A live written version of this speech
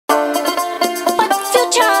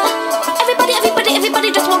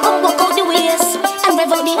Everybody just want to walk out the waist and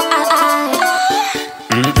rev out the eye.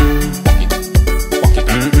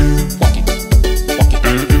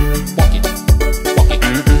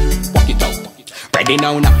 Ready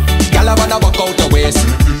now, y'all wanna walk out the waist.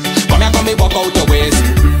 Come here, come me walk out the waist.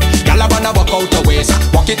 Y'all wanna walk out the waist.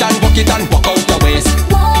 Walk it and walk out the waist.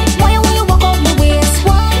 Why you walk out the waist?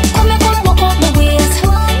 Come here, come walk out the waist.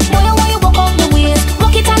 Why you walk out the waist?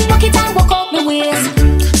 Walk it and walk out the waist.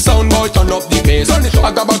 Sound boy, turn up the bass.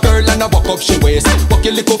 I grab a girl and I walk up she waist. Walk a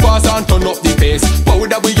little fast and turn up the pace.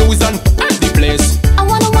 Powder we use and the place. I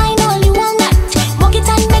wanna wine all you all night. Walk it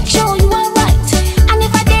and make sure you are right. And if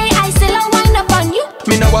I day I still a wine up on you.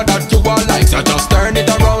 Me know what that you are like, so just turn it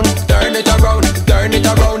around, turn it around, turn it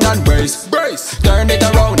around and brace, brace. Turn it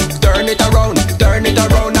around, turn it around, turn it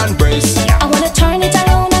around and brace. I wanna turn it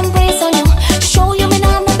around and brace on you. Show you me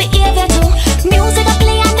now my behavior too. Music I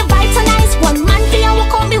play and the vibes are nice. One man for you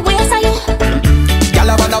walk out me waist on you.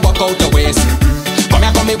 Y'all wanna walk out the waist. Come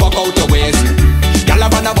here, come me walk out the waist. Y'all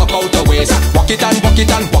wanna walk out the waist. Walk it and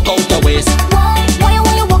walk out the waist. Why you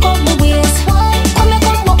walk out the waist? Come here,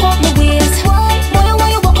 come walk out the waist. Why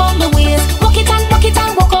you walk out the waist? Walk it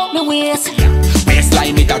and walk out the waist.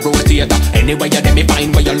 Waistline it a rotator. Anywhere you let me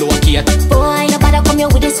find where you locate. Boy, nobody come here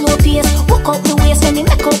with a slow pace. Walk out the waist when me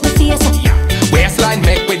make out the face. Waistline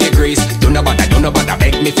make with the grease. Don't know bother,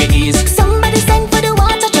 beg me for ease. Somebody send for the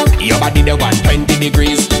water truck. Your body the 120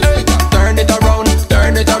 degrees. Hey, turn it around,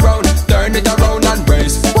 turn it around, turn it around and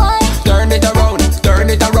brace. Why? Turn it around, turn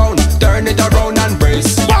it around, turn it around and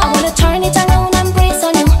brace. I wanna turn it around and brace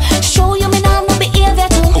on you. Show you me now my behavior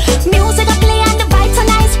too. Music I play and the vibes are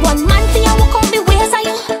nice. One man for you walk out me waist on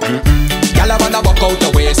you. Y'all wanna walk out the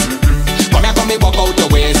waist. Come here, come me walk out the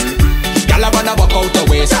waist. Y'all wanna walk out the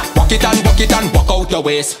waist. Walk it and walk out the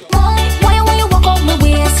waist. Why you walk out my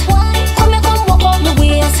waist? Come here, come walk out my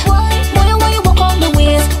waist. Why you walk out my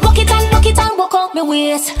waist? Walk it and walk out my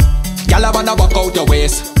waist. Y'all wanna walk out the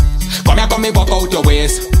waist. Come here, come me walk out the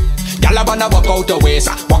waist. Y'all wanna walk out the waist.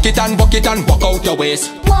 Walk it and walk out the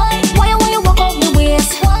waist. Why you walk out my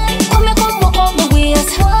waist? Come here, come walk out my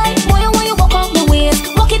waist. Why you walk out my waist?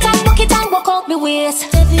 Walk it and walk out my waist.